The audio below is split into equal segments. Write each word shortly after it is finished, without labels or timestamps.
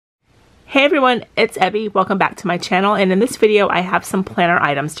Hey everyone, it's Ebby. Welcome back to my channel, and in this video I have some planner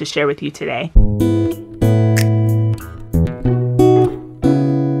items to share with you today.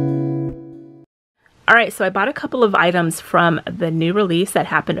 Alright, so I bought a couple of items from the new release that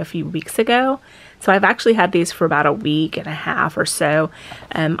happened a few weeks ago. So I've actually had these for about a week and a half or so.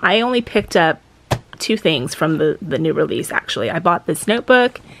 I only picked up two things from the new release actually. I bought this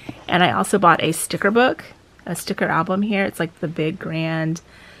notebook, and I also bought a sticker book, a sticker album here. It's like the big grand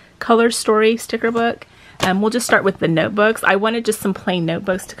color story sticker book. We'll just start with the notebooks. I wanted just some plain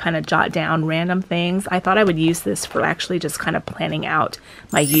notebooks to kind of jot down random things. I thought I would use this for actually just kind of planning out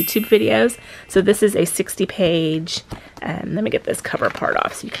my YouTube videos. So this is a 60-page, let me get this cover part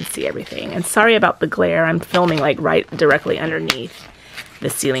off so you can see everything. And sorry about the glare, I'm filming like right directly underneath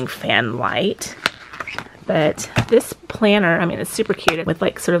the ceiling fan light. But this planner, I mean, it's super cute with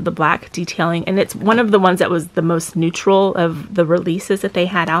like sort of the black detailing, and it's one of the ones that was the most neutral of the releases that they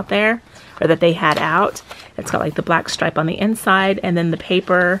had out there, or that they had out. It's got like the black stripe on the inside, and then the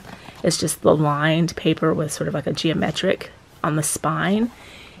paper is just the lined paper with sort of like a geometric on the spine.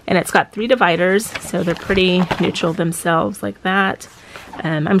 And it's got 3 dividers, so they're pretty neutral themselves like that.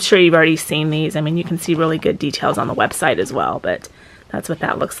 I'm sure you've already seen these. I mean, you can see really good details on the website as well, but that's what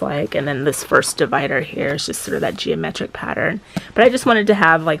that looks like. And then this first divider here is just sort of that geometric pattern. But I just wanted to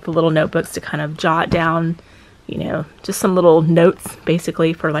have like the little notebooks to kind of jot down, you know, just some little notes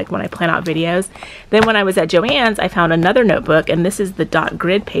basically for like when I plan out videos. Then when I was at Joann's, I found another notebook, and this is the dot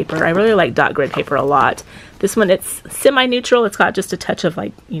grid paper. I really like dot grid paper a lot. This one, it's semi-neutral. It's got just a touch of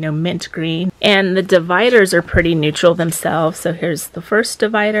like, you know, mint green. And the dividers are pretty neutral themselves. So here's the first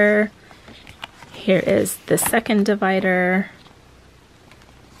divider. Here is the second divider.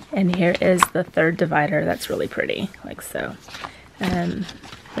 And here is the third divider. That's really pretty, like so.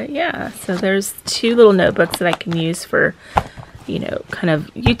 But yeah, so there's 2 little notebooks that I can use for, you know, kind of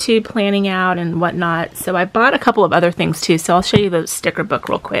YouTube planning out and whatnot. So I bought a couple of other things too, so I'll show you the sticker book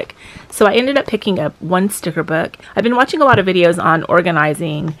real quick. So I ended up picking up one sticker book. I've been watching a lot of videos on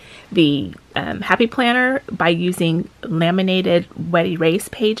organizing the Happy Planner by using laminated wet erase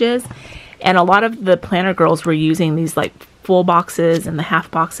pages. And a lot of the planner girls were using these like full boxes and the half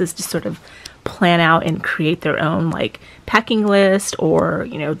boxes to sort of plan out and create their own like packing list, or,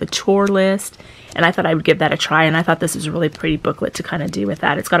 you know, the chore list. And I thought I would give that a try, and I thought this was a really pretty booklet to kind of do with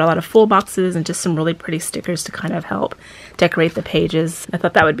that. It's got a lot of full boxes and just some really pretty stickers to kind of help decorate the pages. I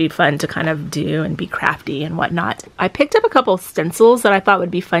thought that would be fun to kind of do and be crafty and whatnot. I picked up a couple stencils that I thought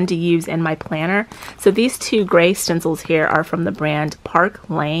would be fun to use in my planner. So these 2 gray stencils here are from the brand Park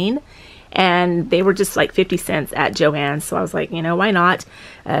Lane, and they were just like 50 cents at Joann's. So I was like, you know, why not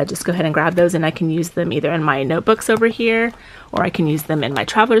just go ahead and grab those, and I can use them either in my notebooks over here, or I can use them in my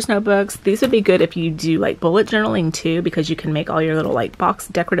traveler's notebooks. These would be good if you do like bullet journaling too, because you can make all your little like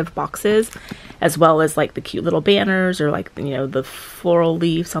decorative boxes, as well as like the cute little banners, or like, you know, the floral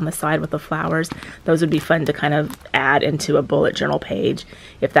leaves on the side with the flowers. Those would be fun to kind of add into a bullet journal page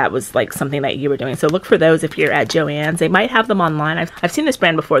if that was like something that you were doing. So look for those if you're at Joann's. They might have them online. I've seen this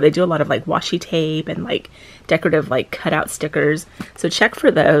brand before. They do a lot of like washi tape and like decorative like cutout stickers, so check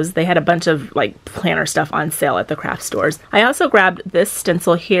for those. They had a bunch of like planner stuff on sale at the craft stores. I also grabbed this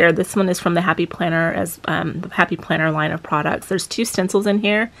stencil here. This one is from the Happy Planner, as the Happy Planner line of products. There's 2 stencils in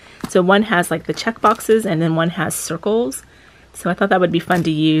here. So one has like the check boxes, and then one has circles. So I thought that would be fun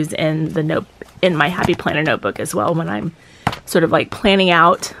to use in my Happy Planner notebook as well, when I'm sort of like planning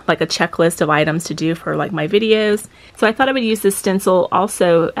out like a checklist of items to do for like my videos. So I thought I would use this stencil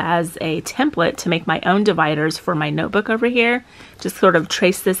also as a template to make my own dividers for my notebook over here. Just sort of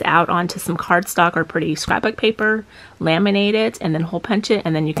trace this out onto some cardstock or pretty scrapbook paper, laminate it, and then hole punch it,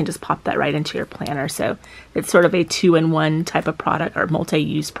 and then you can just pop that right into your planner. So it's sort of a 2-in-1 type of product, or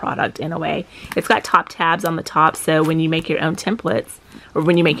multi-use product in a way. It's got top tabs on the top, so when you make your own templates, or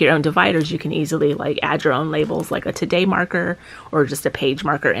when you make your own dividers, you can easily like add your own labels, like a today marker or just a page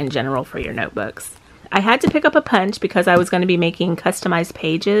marker in general for your notebooks. I had to pick up a punch because I was going to be making customized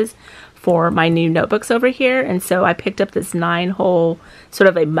pages for my new notebooks over here, and so I picked up this 9-hole sort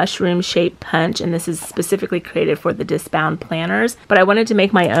of a mushroom shaped punch, and this is specifically created for the discbound planners. But I wanted to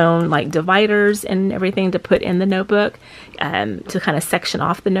make my own like dividers and everything to put in the notebook, to kind of section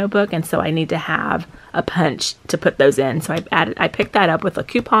off the notebook, and so I need to have a punch to put those in. So I picked that up with a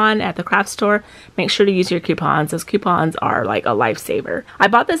coupon at the craft store. Make sure to use your coupons. Those coupons are like a lifesaver. I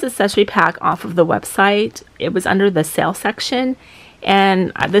bought this accessory pack off of the website. It was under the sale section,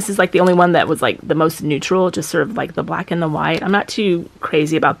 and this is like the only one that was like the most neutral, just sort of like the black and the white. I'm not too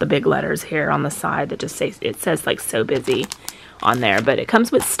crazy about the big letters here on the side that just say, it says like "so busy" on there. But it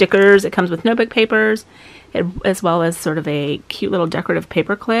comes with stickers, it comes with notebook papers, as well as sort of a cute little decorative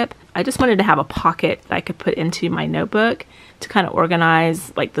paper clip. I just wanted to have a pocket that I could put into my notebook to kind of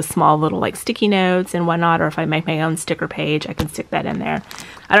organize like the small little like sticky notes and whatnot, or if I make my own sticker page, I can stick that in there.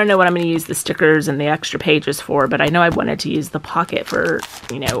 I don't know what I'm going to use the stickers and the extra pages for, but I know I wanted to use the pocket for,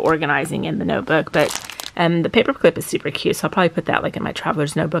 you know, organizing in the notebook. But the paper clip is super cute, so I'll probably put that like in my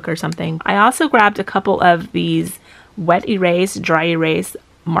traveler's notebook or something. I also grabbed a couple of these wet erase, dry erase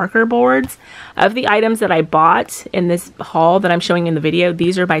marker boards. Of the items that I bought in this haul that I'm showing in the video,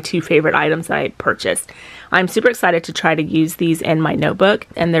 these are my two favorite items that I purchased. I'm super excited to try to use these in my notebook,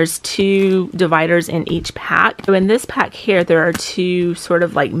 and there's two dividers in each pack. So in this pack here, there are two sort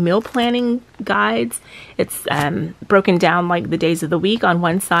of like meal planning guides. It's broken down like the days of the week on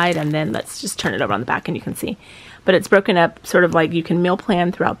one side, and then let's just turn it over on the back and you can see. But it's broken up sort of like you can meal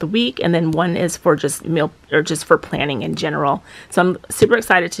plan throughout the week, and then one is for just meal or just for planning in general. So I'm super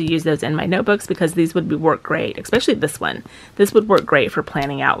excited to use those in my notebooks because these would work great, especially this one. This would work great for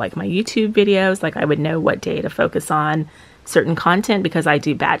planning out like my YouTube videos. Like I would know what day to focus on certain content because I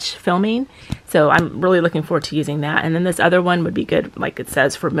do batch filming. So I'm really looking forward to using that. And then this other one would be good, like it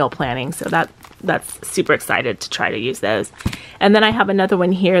says, for meal planning. So that's super excited to try to use those. And then I have another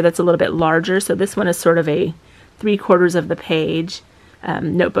one here that's a little bit larger. So this one is sort of a 3/4 of the page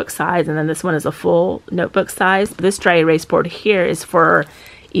notebook size, and then this one is a full notebook size. This dry erase board here is for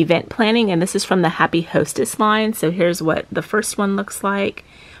event planning, and this is from the Happy Hostess line. So here's what the first one looks like,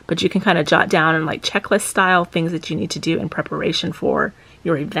 but you can kind of jot down in like checklist style things that you need to do in preparation for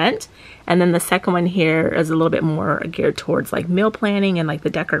your event. And then the second one here is a little bit more geared towards like meal planning and like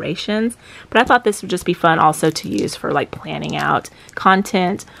the decorations. But I thought this would just be fun also to use for like planning out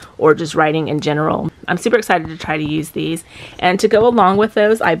content or just writing in general. I'm super excited to try to use these. And to go along with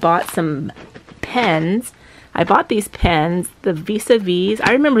those, I bought some pens. I bought these pens, the Visa V's.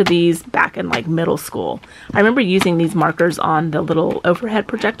 I remember these back in like middle school. I remember using these markers on the little overhead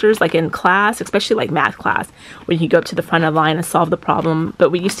projectors, like in class, especially like math class, when you go up to the front of the line and solve the problem. But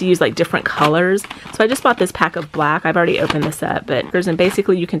we used to use like different colors. So I just bought this pack of black. I've already opened this up, but and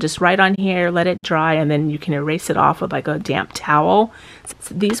basically you can just write on here, let it dry, and then you can erase it off with like a damp towel.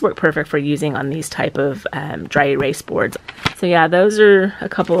 So these work perfect for using on these type of dry erase boards. So yeah, those are a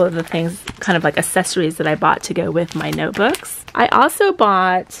couple of the things, kind of like accessories that I bought to go with my notebooks. I also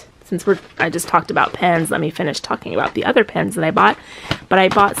bought, since I just talked about pens, let me finish talking about the other pens that I bought. But I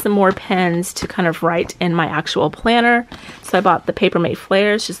bought some more pens to kind of write in my actual planner. So I bought the Papermate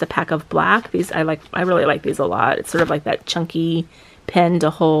Flares, just a pack of black. These I really like these a lot. It's sort of like that chunky pen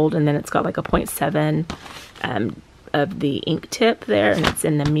to hold, and then it's got like a 0.7 of the ink tip there, and it's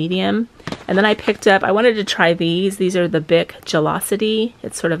in the medium. And then I picked up, I wanted to try these. These are the Bic Gelosity.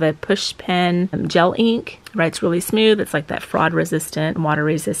 It's sort of a push pen gel ink. It writes really smooth. It's like that fraud resistant, water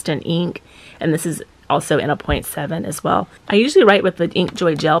resistant ink. And this is also in a 0.7 as well. I usually write with the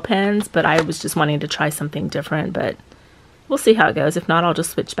Inkjoy gel pens, but I was just wanting to try something different, but we'll see how it goes. If not, I'll just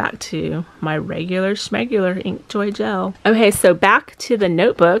switch back to my regular schmegular Inkjoy gel. Okay, so back to the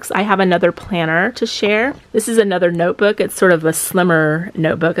notebooks. I have another planner to share. This is another notebook. It's sort of a slimmer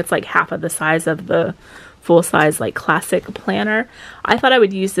notebook. It's like half of the size of the full-size like classic planner. I thought I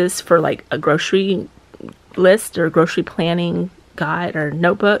would use this for like a grocery list or grocery planning guide or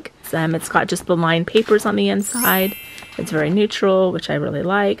notebook. It's got just the lined papers on the inside. It's very neutral, which I really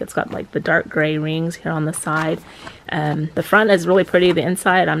like. It's got like the dark gray rings here on the side. The front is really pretty. The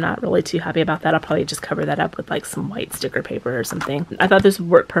inside, I'm not really too happy about that. I'll probably just cover that up with like some white sticker paper or something. I thought this would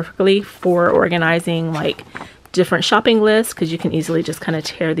work perfectly for organizing like different shopping lists, because you can easily just kind of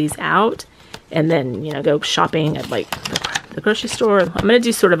tear these out and then, you know, go shopping at like the grocery store. I'm going to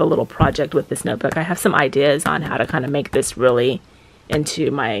do sort of a little project with this notebook. I have some ideas on how to kind of make this really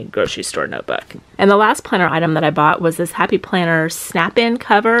into my grocery store notebook. And the last planner item that I bought was this Happy Planner snap-in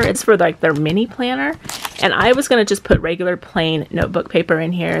cover. It's for like their mini planner. And I was going to just put regular plain notebook paper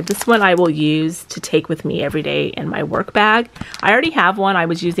in here. This one I will use to take with me every day in my work bag. I already have one. I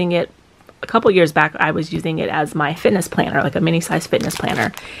was using it a couple years back. I was using it as my fitness planner, like a mini size fitness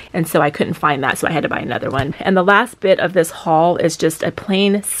planner. And so I couldn't find that, so I had to buy another one. And the last bit of this haul is just a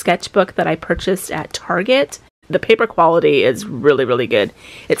plain sketchbook that I purchased at Target. The paper quality is really, really good.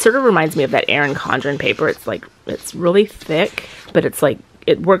 It sort of reminds me of that Erin Condren paper. It's like, it's really thick, but it's like,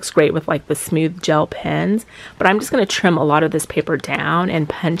 it works great with like the smooth gel pens. But I'm just going to trim a lot of this paper down and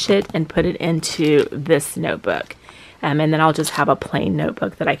punch it and put it into this notebook. and then I'll just have a plain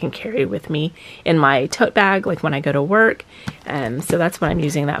notebook that I can carry with me in my tote bag, like when I go to work. So that's what I'm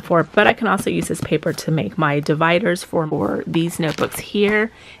using that for. But I can also use this paper to make my dividers for these notebooks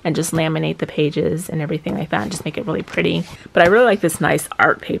here, and just laminate the pages and everything like that, and just make it really pretty. But I really like this nice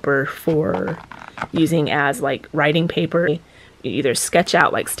art paper for using as like writing paper. You either sketch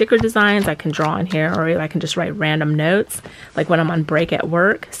out like sticker designs I can draw in here, or I can just write random notes like when I'm on break at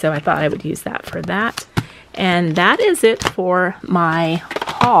work. So I thought I would use that for that. And that is it for my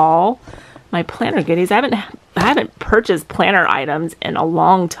haul, my planner goodies. I haven't purchased planner items in a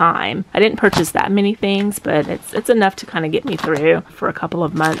long time. I didn't purchase that many things, but it's enough to kind of get me through for a couple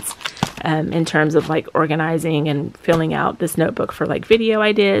of months in terms of like organizing and filling out this notebook for like video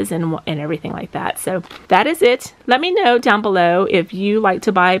ideas and everything like that. So that is it. Let me know down below if you like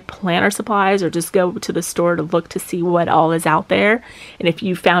to buy planner supplies or just go to the store to look to see what all is out there, and if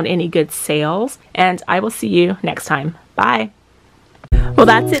you found any good sales. And I will see you next time. Bye. Well,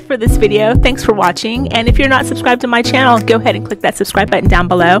 that's it for this video. Thanks for watching. And if you're not subscribed to my channel, go ahead and click that subscribe button down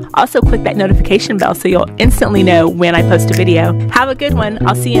below. Also, click that notification bell so you'll instantly know when I post a video. Have a good one.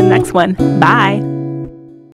 I'll see you in the next one. Bye.